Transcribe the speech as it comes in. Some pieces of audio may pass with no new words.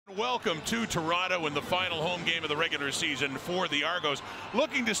Welcome to Toronto in the final home game of the regular season for the Argos,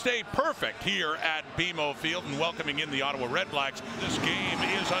 looking to stay perfect here at BMO Field and welcoming in the Ottawa Redblacks. This game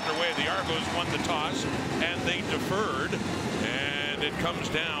is underway. The Argos won the toss and they deferred, and it comes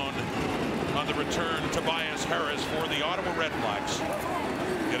down on the return. Tobias Harris for the Ottawa Redblacks,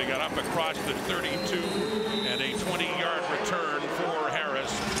 getting it up across the 32 and a 20-yard return for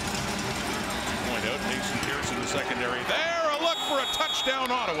Harris. Point out Mason Pierce in the secondary there. Look for a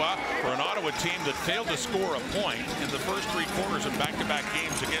touchdown, Ottawa, for an Ottawa team that failed to score a point in the first three quarters of back-to-back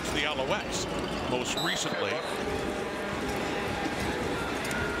games against the Alouettes. Most recently,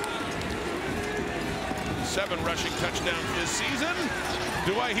 7 rushing touchdowns this season.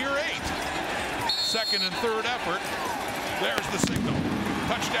 Do I hear 8? Second and third effort. There's the signal.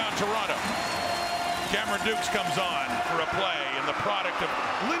 Touchdown, Toronto. Cameron Dukes comes on for a play in the product of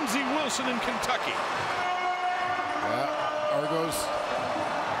Lindsey Wilson in Kentucky. Argos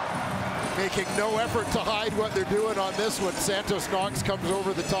making no effort to hide what they're doing on this one. Santos Knox comes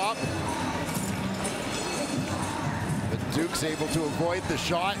over the top. But Duke's able to avoid the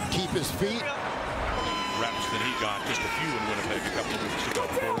shot, keep his feet. Reps that he got, just a few in Winnipeg a couple of weeks ago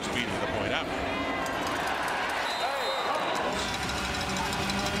before speeding the point out.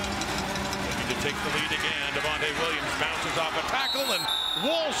 Looking to take the lead again. Devontae Williams bounces off a tackle and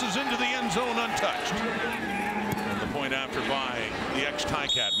waltzes into the end zone untouched. Point after by the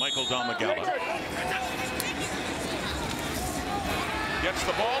ex-Ticat, Michael Domagala. Gets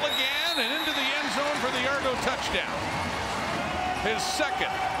the ball again and into the end zone for the Argo touchdown. His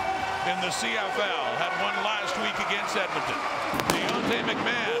second in the CFL, had one last week against Edmonton. Deontay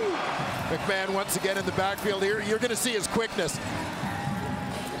McMahon. McMahon once again in the backfield here. You're going to see his quickness.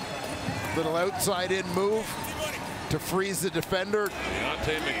 Little outside in move to freeze the defender.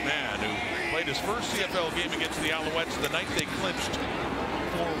 Deontay McMahon, who played his first CFL game against the Alouettes the night they clinched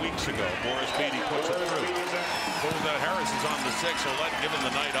 4 weeks ago. Boris Beatty puts it through. That Harris is on the 6, so let give him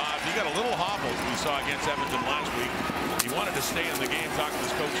the night off. He got a little hobble we saw against Edmonton last week. He wanted to stay in the game, talking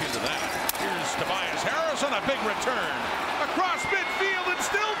his coach into that. Here's Tobias Harris on a big return. Across midfield and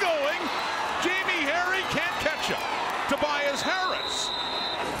still going. Jamie Harry can't catch him. Tobias Harris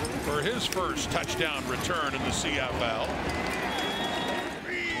for his first touchdown return in the CFL.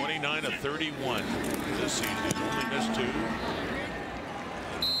 29 of 31 this season. He's only missed 2.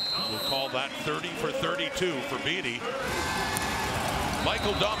 We'll call that 30 for 32 for Beatty.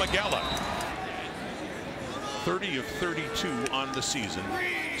 Michael Domagala, 30 of 32 on the season.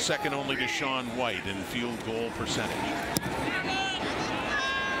 Second only to Sean White in field goal percentage.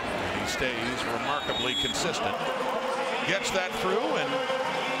 And he stays remarkably consistent. Gets that through, and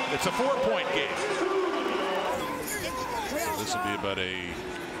it's a 4-point game. This will be about a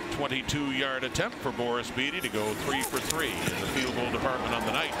 22-yard attempt for Boris Beatty to go 3 for 3 in the field goal department on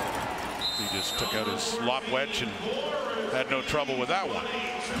the night. He just took out his slop wedge and had no trouble with that one.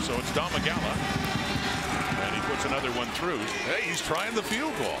 So it's Domagala, and he puts another one through. Hey, he's trying the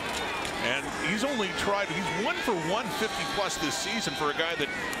field goal, and he's only tried. He's 1 for 150+ this season for a guy that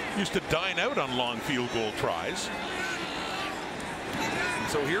used to dine out on long field goal tries. And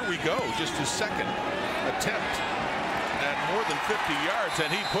so here we go, just his second attempt at more than 50 yards,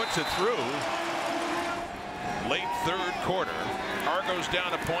 and he puts it through. Late third quarter. Argos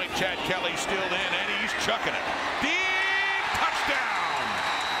down a point. Chad Kelly still in, and he's chucking it. Deep touchdown.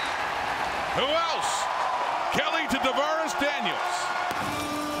 Who else? Kelly to Davaris Daniels.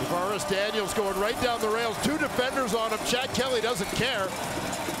 Davaris Daniels going right down the rails. 2 defenders on him. Chad Kelly doesn't care.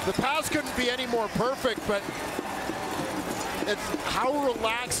 The pass couldn't be any more perfect, but it's how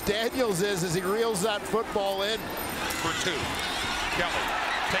relaxed Daniels is as he reels that football in. For 2. Kelly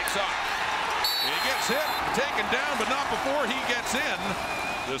takes off. He gets hit, taken down, but not before he gets in.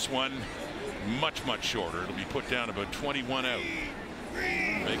 This one much, much shorter. It'll be put down about 21 out.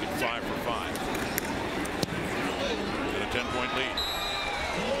 Make it 5 for 5. Get a 10-point lead.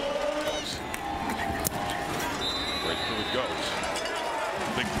 Right through it goes.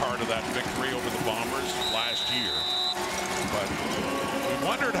 Big part of that victory over the Bombers last year. But we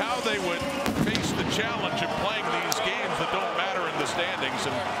wondered how they would face the challenge of playing these games that don't matter in the standings,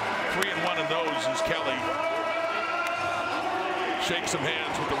 and 3-1 in those as Kelly shakes some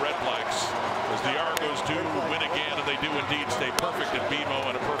hands with the Redblacks as the Argos do win again, and they do indeed stay perfect at BMO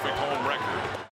and a perfect home record.